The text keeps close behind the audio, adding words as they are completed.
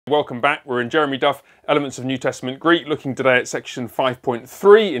Welcome back. We're in Jeremy Duff, Elements of New Testament Greek, looking today at section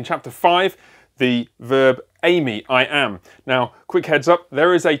 5.3 in chapter 5, the verb eimi, I am. Now, quick heads up,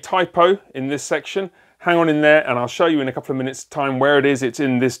 there is a typo in this section. Hang on in there and I'll show you in a couple of minutes' time where it is. It's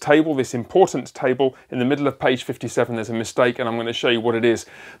in this table, this important table. In the middle of page 57, there's a mistake and I'm going to show you what it is.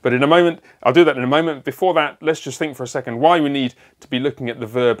 But in a moment, I'll do that in a moment. Before that, let's just think for a second why we need to be looking at the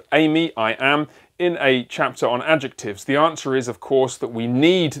verb eimi, I am, in a chapter on adjectives. The answer is, of course, that we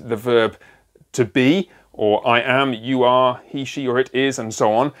need the verb to be, or I am, you are, he, she, or it is, and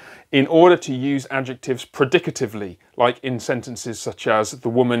so on, in order to use adjectives predicatively, like in sentences such as, the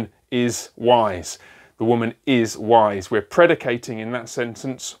woman is wise. The woman is wise. We're predicating in that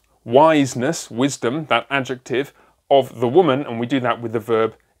sentence wiseness, wisdom, that adjective of the woman, and we do that with the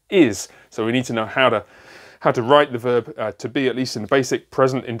verb is. So we need to know how to write the verb to be, at least in the basic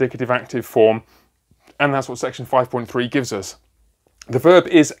present indicative active form, and that's what section 5.3 gives us. The verb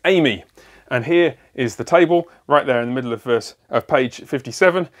is eimi, and here is the table right there in the middle of page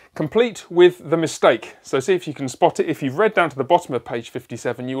 57, complete with the mistake. So see if you can spot it. If you've read down to the bottom of page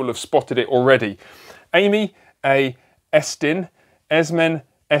 57, you will have spotted it already. Eimi, estin, esmen,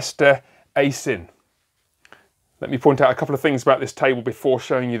 ester, esin. Let me point out a couple of things about this table before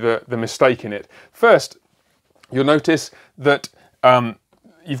showing you the mistake in it. First, you'll notice that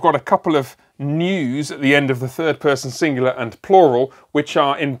you've got a couple of news at the end of the third person singular and plural, which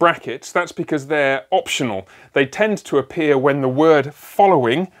are in brackets. That's because they're optional. They tend to appear when the word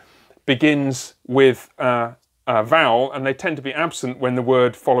following begins with a vowel, and they tend to be absent when the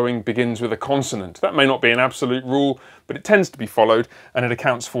word following begins with a consonant. That may not be an absolute rule, but it tends to be followed, and it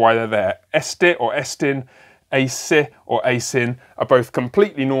accounts for why they're there. Este or estin, ase or asin are both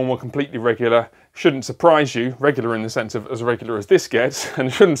completely normal, completely regular. Shouldn't surprise you, regular in the sense of as regular as this gets, and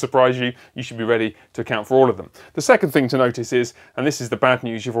shouldn't surprise you, you should be ready to account for all of them. The second thing to notice is, and this is the bad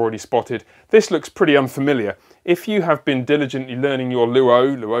news you've already spotted, this looks pretty unfamiliar. If you have been diligently learning your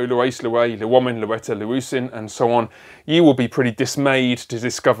luo, luais, luei, luomen, lueta, luusin, and so on, you will be pretty dismayed to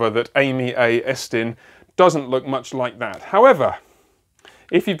discover that eimi, estin doesn't look much like that. However,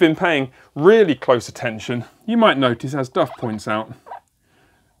 if you've been paying really close attention, you might notice, as Duff points out,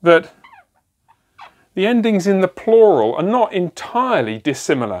 that the endings in the plural are not entirely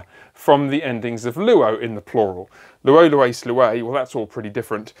dissimilar from the endings of luo in the plural. Luo, luais, luei, well, that's all pretty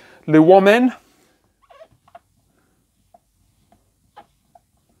different. Luomen,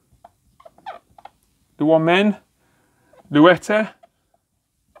 luomen, lueta,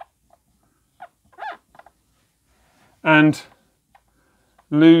 and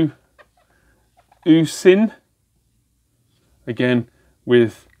luusin, again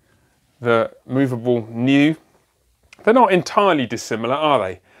with the movable new. They're not entirely dissimilar, are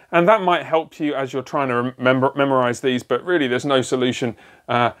they? And that might help you as you're trying to memorize these, but really there's no solution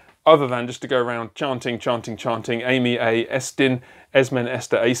other than just to go around chanting, eimi, estin, esmen,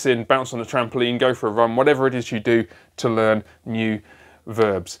 ester, asin, bounce on the trampoline, go for a run, whatever it is you do to learn new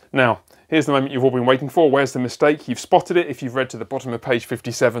verbs. Now, here's the moment you've all been waiting for. Where's the mistake? You've spotted it if you've read to the bottom of page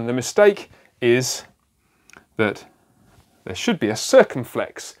 57. The mistake is that there should be a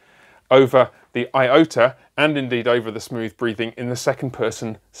circumflex over the iota, and indeed over the smooth breathing in the second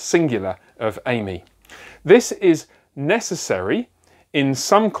person singular of eimi. This is necessary in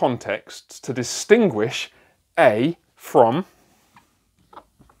some contexts to distinguish a from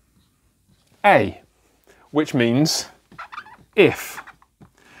a, which means if.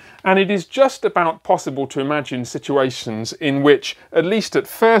 And it is just about possible to imagine situations in which, at least at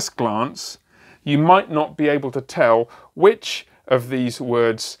first glance, you might not be able to tell which of these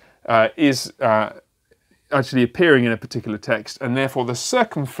words is actually appearing in a particular text, and therefore the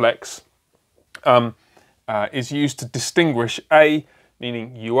circumflex is used to distinguish a,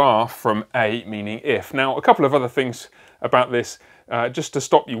 meaning you are, from a, meaning if. Now, a couple of other things about this, just to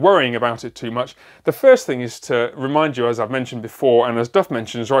stop you worrying about it too much. The first thing is to remind you, as I've mentioned before, and as Duff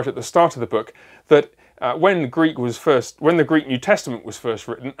mentions right at the start of the book, that when the Greek New Testament was first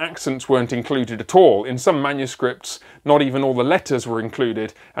written, accents weren't included at all. In some manuscripts, not even all the letters were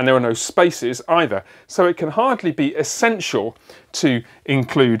included, and there were no spaces either. So it can hardly be essential to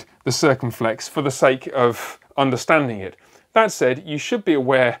include the circumflex for the sake of understanding it. That said, you should be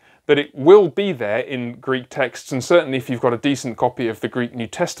aware that it will be there in Greek texts, and certainly if you've got a decent copy of the Greek New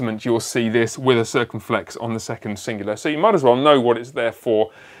Testament, you'll see this with a circumflex on the second singular. So you might as well know what it's there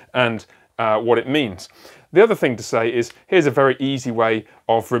for and what it means. The other thing to say is, here's a very easy way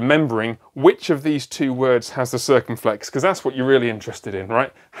of remembering which of these two words has the circumflex, because that's what you're really interested in,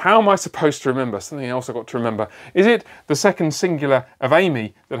 right? How am I supposed to remember? Something else I've got to remember. Is it the second singular of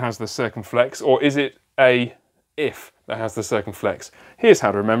eimi that has the circumflex, or is it a if that has the circumflex. Here's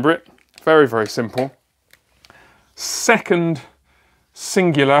how to remember it. Very, very simple. Second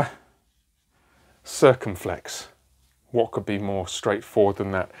singular circumflex. What could be more straightforward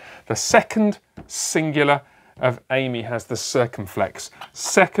than that? The second singular of Amy has the circumflex.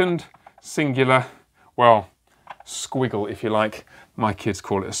 Second singular, well, squiggle if you like. My kids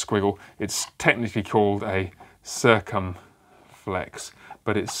call it a squiggle. It's technically called a circumflex,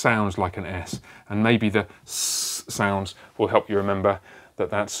 but it sounds like an S. And maybe the S sounds will help you remember that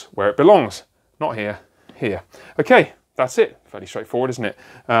that's where it belongs. Not here, here. Okay. That's it. Fairly straightforward, isn't it?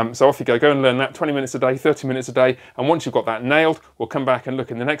 So off you go. Go and learn that 20 minutes a day, 30 minutes a day. And once you've got that nailed, we'll come back and look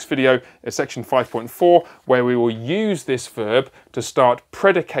in the next video at section 5.4, where we will use this verb to start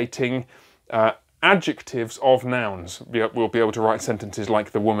predicating adjectives of nouns. We'll be able to write sentences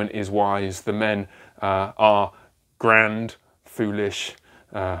like the woman is wise, the men are grand, foolish,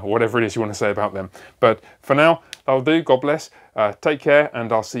 whatever it is you want to say about them. But for now, that'll do. God bless. Take care,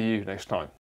 and I'll see you next time.